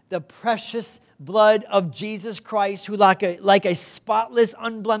what? The precious blood of Jesus Christ, who like a spotless,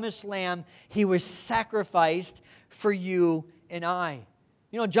 unblemished lamb, He was sacrificed for you and I.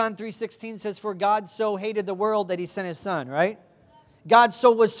 John 3:16 says, for God so hated the world that He sent His Son, right? God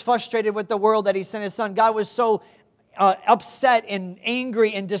so was frustrated with the world that He sent His Son. God was so upset and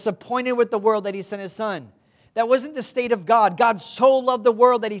angry and disappointed with the world that He sent His Son. That wasn't the state of God. God so loved the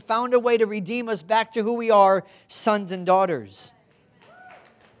world that He found a way to redeem us back to who we are, sons and daughters.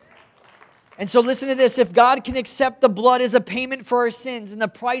 And so listen to this. If God can accept the blood as a payment for our sins and the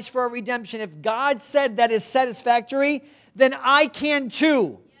price for our redemption, if God said that is satisfactory, then I can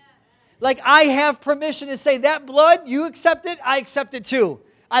too. Like I have permission to say that blood, you accept it, I accept it too.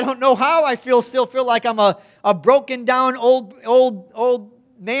 I don't know how. I still feel like I'm a broken down old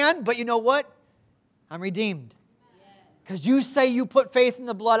man, but you know what? I'm redeemed. Because you say you put faith in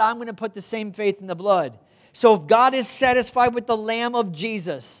the blood, I'm going to put the same faith in the blood. So if God is satisfied with the Lamb of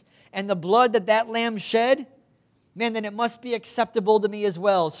Jesus and the blood that Lamb shed, man, then it must be acceptable to me as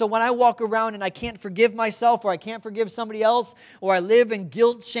well. So when I walk around and I can't forgive myself or I can't forgive somebody else or I live in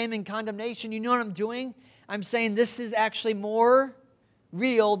guilt, shame, and condemnation, you know what I'm doing? I'm saying this is actually more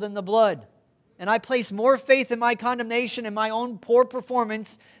real than the blood. And I place more faith in my condemnation and my own poor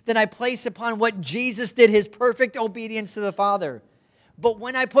performance than I place upon what Jesus did, His perfect obedience to the Father. But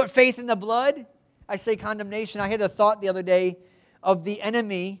when I put faith in the blood, I say condemnation. I had a thought the other day of the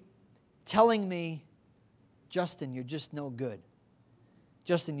enemy telling me, Justin, you're just no good.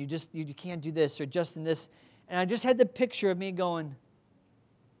 Justin, you can't do this, or Justin this. And I just had the picture of me going,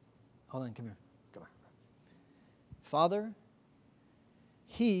 hold on, come here. Come on. Father,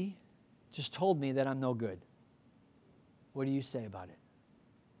 He just told me that I'm no good. What do you say about it?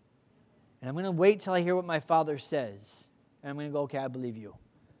 And I'm going to wait till I hear what my Father says. And I'm going to go, okay, I believe you.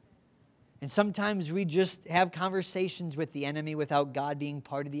 And sometimes we just have conversations with the enemy without God being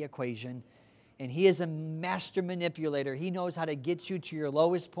part of the equation. And He is a master manipulator. He knows how to get you to your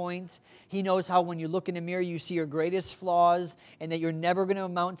lowest point. He knows how when you look in the mirror, you see your greatest flaws and that you're never going to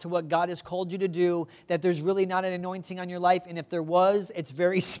amount to what God has called you to do, that there's really not an anointing on your life. And if there was, it's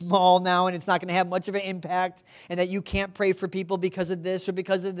very small now and it's not going to have much of an impact, and that you can't pray for people because of this or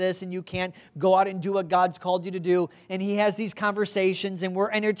because of this, and you can't go out and do what God's called you to do. And He has these conversations and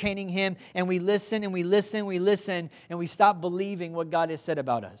we're entertaining Him, and we listen and we listen, and we stop believing what God has said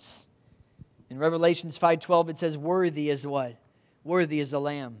about us. In Revelations 5:12, it says, worthy is what? Worthy is the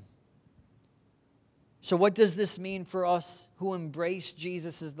Lamb. So what does this mean for us who embrace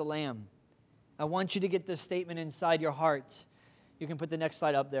Jesus as the Lamb? I want you to get this statement inside your heart. You can put the next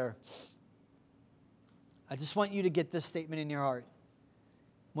slide up there. I just want you to get this statement in your heart.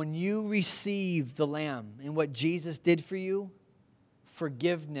 When you receive the Lamb and what Jesus did for you,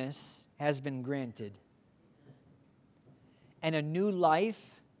 forgiveness has been granted. And a new life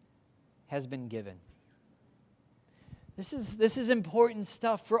has been given. This is important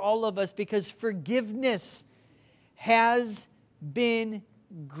stuff for all of us, because forgiveness has been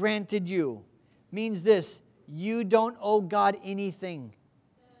granted you. Means this: you don't owe God anything.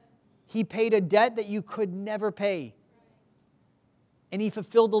 He paid a debt that you could never pay. And He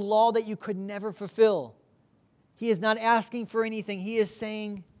fulfilled the law that you could never fulfill. He is not asking for anything. He is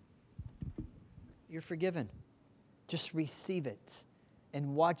saying, you're forgiven. Just receive it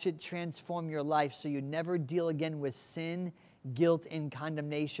and watch it transform your life so you never deal again with sin, guilt, and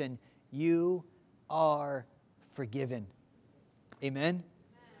condemnation. You are forgiven. Amen?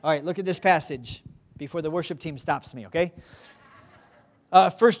 All right, look at this passage before the worship team stops me, okay?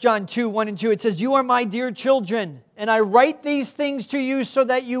 1 John 2:1-2, it says, you are my dear children, and I write these things to you so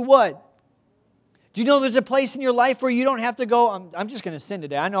that you what? Do you know there's a place in your life where you don't have to go, I'm just going to sin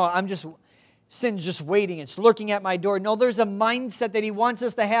today. I know sin's just waiting. It's lurking at my door. No, there's a mindset that He wants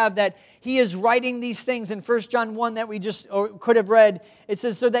us to have, that He is writing these things. In 1 John 1 that we just could have read, it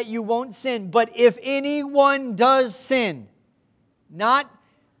says, so that you won't sin. But if anyone does sin, not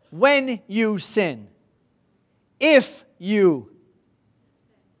when you sin, if you.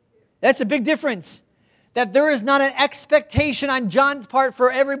 That's a big difference. That there is not an expectation on John's part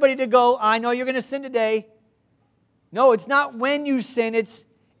for everybody to go, I know you're going to sin today. No, it's not when you sin. It's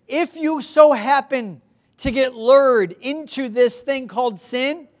if you so happen to get lured into this thing called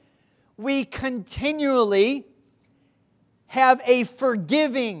sin, we continually have a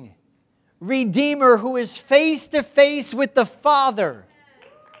forgiving Redeemer who is face to face with the Father.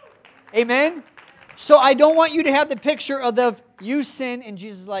 Amen? So I don't want you to have the picture of you sin and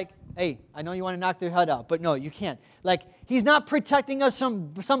Jesus is like, hey, I know you want to knock their head out, but no, you can't. Like, He's not protecting us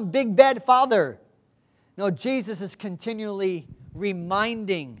from some big bad father. No, Jesus is continually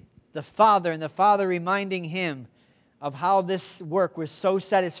reminding the Father, and the Father reminding Him of how this work was so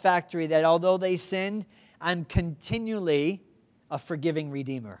satisfactory that although they sinned, I'm continually a forgiving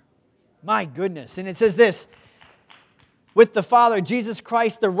Redeemer. My goodness. And it says this, with the Father, Jesus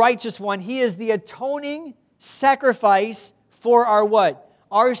Christ, the righteous one, He is the atoning sacrifice for our what?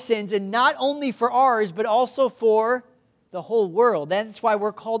 Our sins, and not only for ours, but also for the whole world. That's why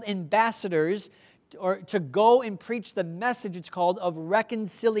we're called ambassadors, or to go and preach the message, it's called, of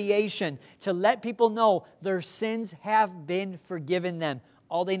reconciliation, to let people know their sins have been forgiven them.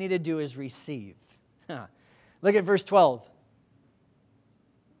 All they need to do is receive. Look at verse 12.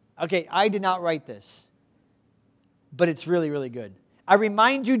 Okay, I did not write this, but it's really, really good. I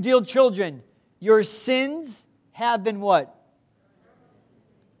remind you, dear children, your sins have been what?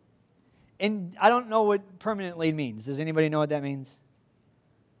 And I don't know what permanently means. Does anybody know what that means?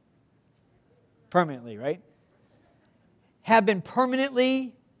 Permanently, right? Have been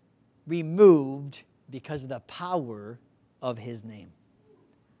permanently removed because of the power of His name.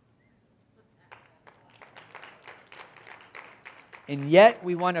 And yet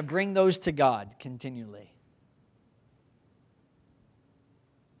we want to bring those to God continually.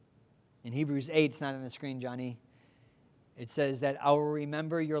 In Hebrews 8, it's not on the screen, Johnny. It says that I will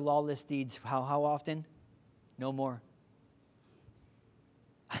remember your lawless deeds. How often? No more.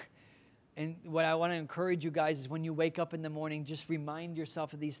 And what I want to encourage you guys is when you wake up in the morning, just remind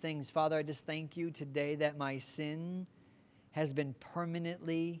yourself of these things. Father, I just thank you today that my sin has been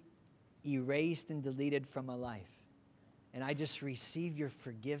permanently erased and deleted from my life. And I just receive your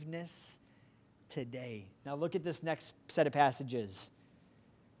forgiveness today. Now look at this next set of passages.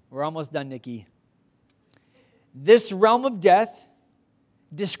 We're almost done, Nikki. This realm of death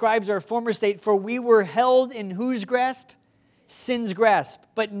describes our former state, for we were held in whose grasp? Sin's grasp.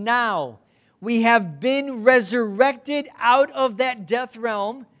 But now we have been resurrected out of that death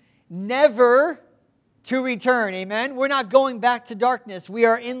realm, never to return. Amen? We're not going back to darkness. We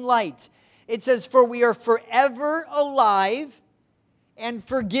are in light. It says, for we are forever alive and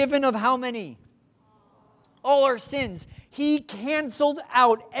forgiven of how many? All our sins. He canceled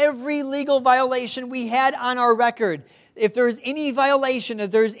out every legal violation we had on our record. If there's any violation,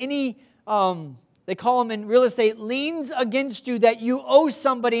 if there's any, they call them in real estate, liens against you that you owe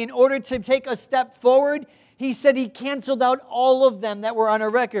somebody in order to take a step forward, He said He canceled out all of them that were on our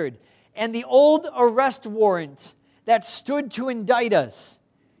record. And the old arrest warrant that stood to indict us,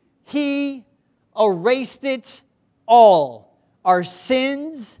 He erased it all. Our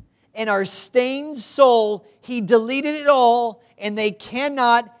sins and our stained soul, He deleted it all, and they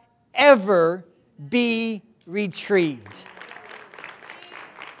cannot ever be retrieved.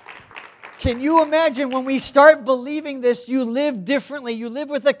 Can you imagine when we start believing this, you live differently. You live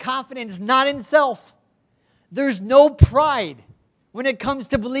with a confidence, not in self. There's no pride when it comes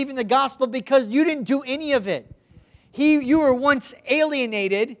to believing the gospel because you didn't do any of it. You were once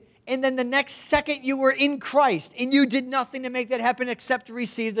alienated, and then the next second you were in Christ, and you did nothing to make that happen except to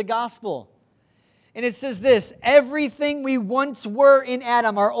receive the gospel. And it says this, everything we once were in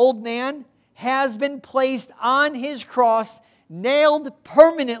Adam, our old man, has been placed on His cross, nailed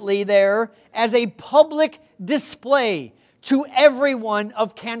permanently there as a public display to everyone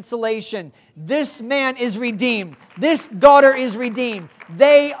of cancellation. This man is redeemed. This daughter is redeemed.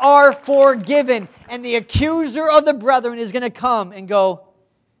 They are forgiven. And the accuser of the brethren is going to come and go,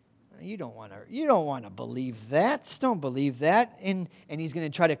 you don't want to believe that. Don't believe that. And he's going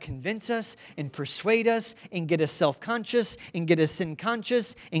to try to convince us and persuade us and get us self-conscious and get us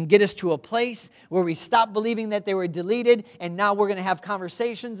sin-conscious and get us to a place where we stop believing that they were deleted, and now we're going to have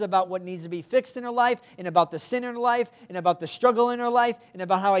conversations about what needs to be fixed in our life and about the sin in our life and about the struggle in our life and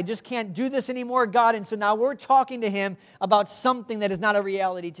about how I just can't do this anymore, God. And so now we're talking to Him about something that is not a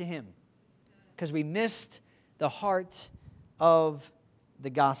reality to Him because we missed the heart of the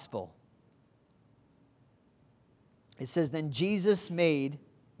gospel. It says, then Jesus made,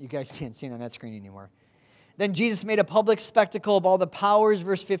 you guys can't see it on that screen anymore. Then Jesus made a public spectacle of all the powers,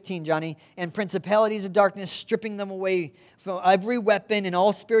 verse 15, Johnny, and principalities of darkness, stripping them away from every weapon and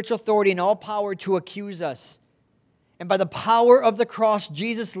all spiritual authority and all power to accuse us. And by the power of the cross,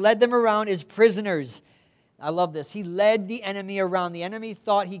 Jesus led them around as prisoners. I love this. He led the enemy around. The enemy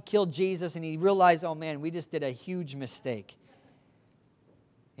thought he killed Jesus, and he realized, oh man, we just did a huge mistake.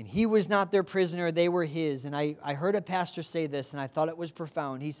 And He was not their prisoner, they were His. And I heard a pastor say this, and I thought it was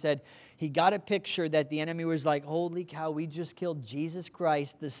profound. He said he got a picture that the enemy was like, holy cow, we just killed Jesus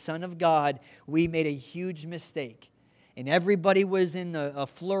Christ, the Son of God. We made a huge mistake. And everybody was in a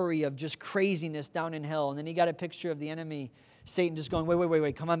flurry of just craziness down in hell. And then he got a picture of the enemy, Satan, just going,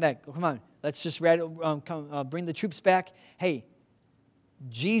 wait, come on back. Come on, let's just bring the troops back. Hey,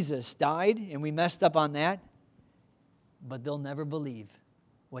 Jesus died, and we messed up on that, but they'll never believe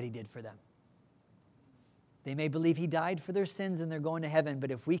what He did for them. They may believe He died for their sins and they're going to heaven,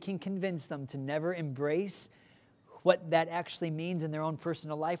 but if we can convince them to never embrace what that actually means in their own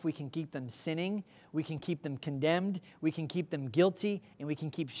personal life, we can keep them sinning, we can keep them condemned, we can keep them guilty, and we can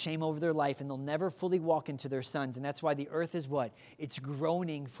keep shame over their life, and they'll never fully walk into their sons. And that's why the earth is what? It's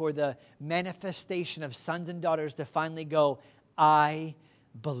groaning for the manifestation of sons and daughters to finally go, I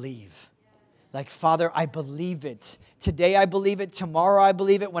believe. Like, Father, I believe it. Today I believe it. Tomorrow I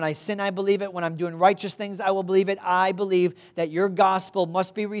believe it. When I sin, I believe it. When I'm doing righteous things, I will believe it. I believe that Your gospel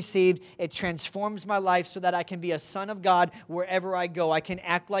must be received. It transforms my life so that I can be a son of God wherever I go. I can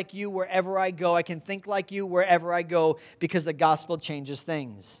act like You wherever I go. I can think like You wherever I go because the gospel changes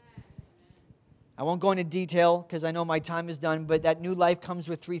things. I won't go into detail because I know my time is done, but that new life comes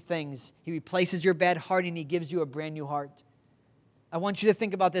with three things. He replaces your bad heart and He gives you a brand new heart. I want you to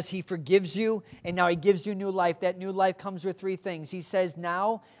think about this. He forgives you, and now He gives you new life. That new life comes with three things. He says,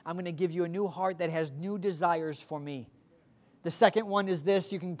 now I'm going to give you a new heart that has new desires for Me. The second one is this.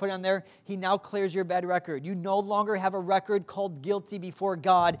 You can put it on there. He now clears your bad record. You no longer have a record called guilty before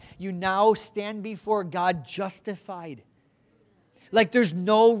God. You now stand before God justified. Like there's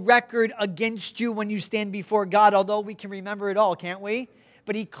no record against you when you stand before God, although we can remember it all, can't we?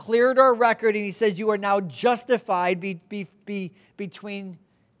 But He cleared our record, and He says you are now justified between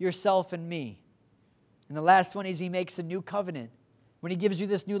yourself and Me. And the last one is He makes a new covenant. When He gives you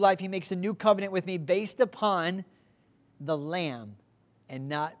this new life, He makes a new covenant with Me based upon the Lamb and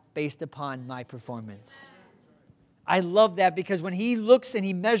not based upon my performance. I love that because when He looks and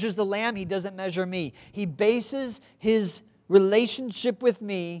He measures the Lamb, He doesn't measure me. He bases His relationship with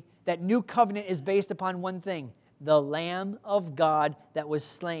Me, that new covenant is based upon one thing: the Lamb of God that was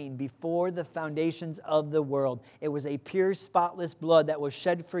slain before the foundations of the world. It was a pure, spotless blood that was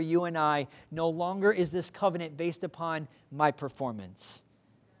shed for you and I. No longer is this covenant based upon my performance.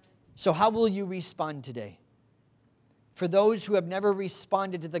 So how will you respond today? For those who have never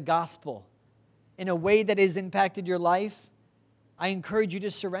responded to the gospel in a way that has impacted your life, I encourage you to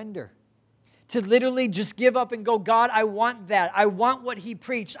surrender. To literally just give up and go, God, I want that. I want what He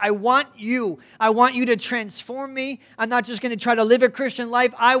preached. I want you. I want you to transform me. I'm not just going to try to live a Christian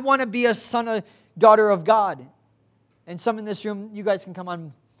life. I want to be a son or daughter of God. And some in this room, you guys can come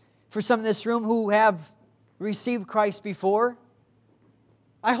on. For some in this room who have received Christ before,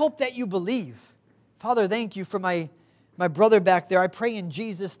 I hope that you believe. Father, thank you for my brother back there. I pray in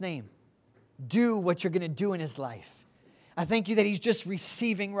Jesus' name, do what you're going to do in his life. I thank you that he's just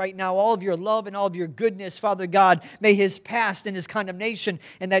receiving right now all of your love and all of your goodness, Father God. May his past and his condemnation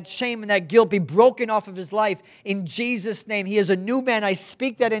and that shame and that guilt be broken off of his life. In Jesus' name, he is a new man. I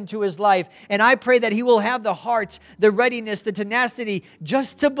speak that into his life. And I pray that he will have the heart, the readiness, the tenacity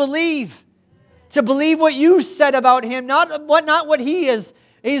just to believe. To believe what you said about him, not what he is.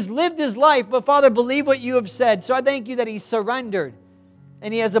 He's lived his life, but Father, believe what you have said. So I thank you that he surrendered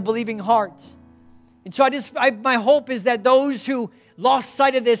and he has a believing heart. And so my hope is that those who lost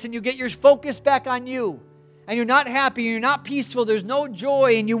sight of this and you get your focus back on you and you're not happy, and you're not peaceful, there's no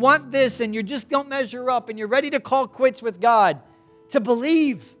joy, and you want this and you just don't measure up and you're ready to call quits with God, to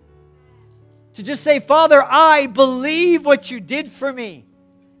believe. To just say, Father, I believe what you did for me.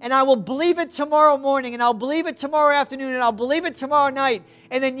 And I will believe it tomorrow morning, and I'll believe it tomorrow afternoon, and I'll believe it tomorrow night.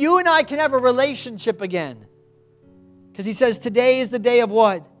 And then you and I can have a relationship again. Because he says today is the day of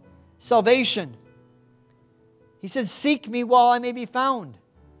what? Salvation. He said, seek me while I may be found.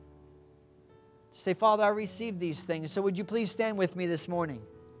 Say, Father, I received these things. So would you please stand with me this morning?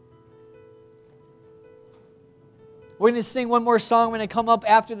 We're going to sing one more song. I'm going to come up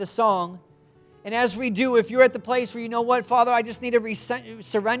after the song. And as we do, if you're at the place where you know what, Father, I just need to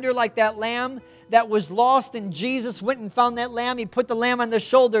surrender like that lamb that was lost, and Jesus went and found that lamb. He put the lamb on the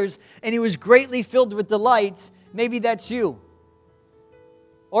shoulders, and he was greatly filled with delight. Maybe that's you.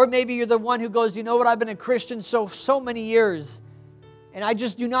 Or maybe you're the one who goes, you know what, I've been a Christian so many years, and I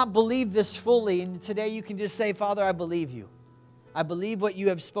just do not believe this fully. And today you can just say, Father, I believe you. I believe what you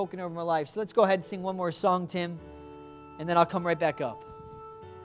have spoken over my life. So let's go ahead and sing one more song, Tim, and then I'll come right back up.